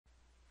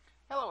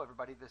Hello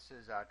everybody, this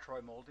is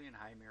Troy Moldy and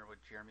I'm here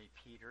with Jeremy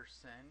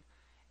Peterson,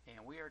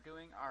 and we are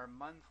doing our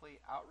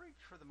monthly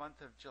outreach for the month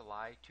of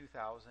July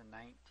 2019,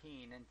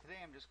 and today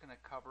I'm just going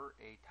to cover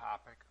a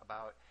topic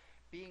about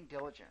being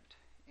diligent.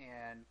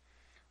 And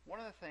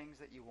one of the things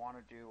that you want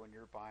to do when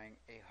you're buying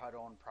a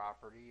HUD-owned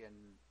property, and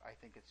I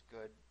think it's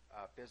good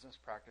business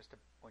practice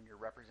when you're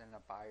representing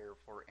a buyer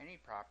for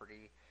any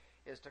property,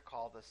 is to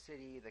call the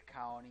city, the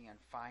county, and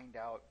find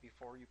out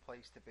before you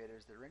place the bid,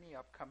 is there any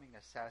upcoming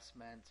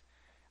assessments,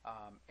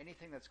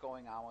 anything that's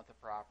going on with the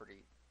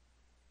property.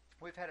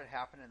 We've had it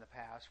happen in the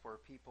past where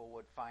people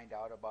would find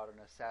out about an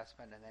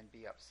assessment and then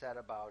be upset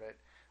about it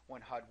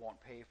when HUD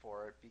won't pay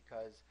for it,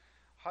 because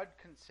HUD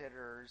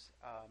considers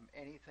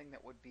anything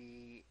that would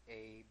be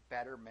a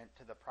betterment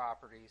to the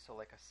property, so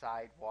like a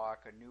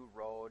sidewalk, a new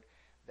road,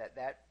 that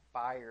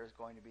buyer is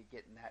going to be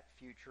getting that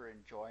future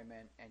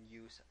enjoyment and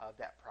use of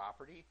that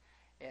property.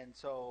 And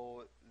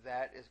so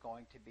that is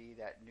going to be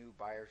that new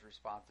buyer's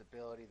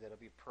responsibility that'll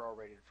be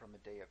prorated from the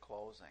day of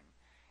closing.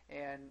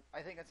 And I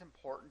think it's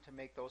important to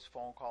make those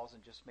phone calls and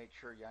just make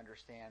sure you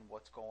understand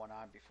what's going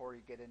on before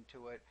you get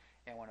into it.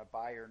 And when a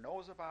buyer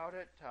knows about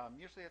it,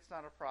 usually it's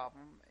not a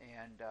problem,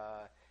 and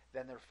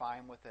then they're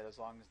fine with it as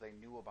long as they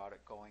knew about it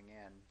going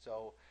in.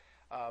 So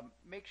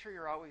make sure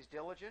you're always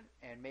diligent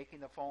and making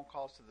the phone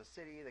calls to the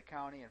city, the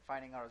county, and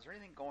finding out is there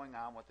anything going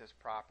on with this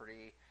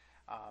property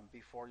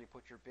before you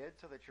put your bid,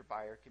 so that your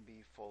buyer can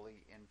be fully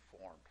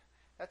informed.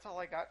 That's all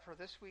I got for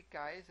this week,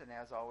 guys, and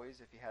as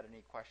always, if you had any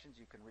questions,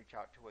 you can reach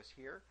out to us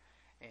here.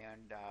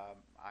 And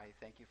I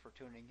thank you for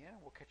tuning in,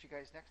 and we'll catch you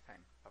guys next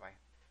time.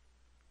 Bye-bye.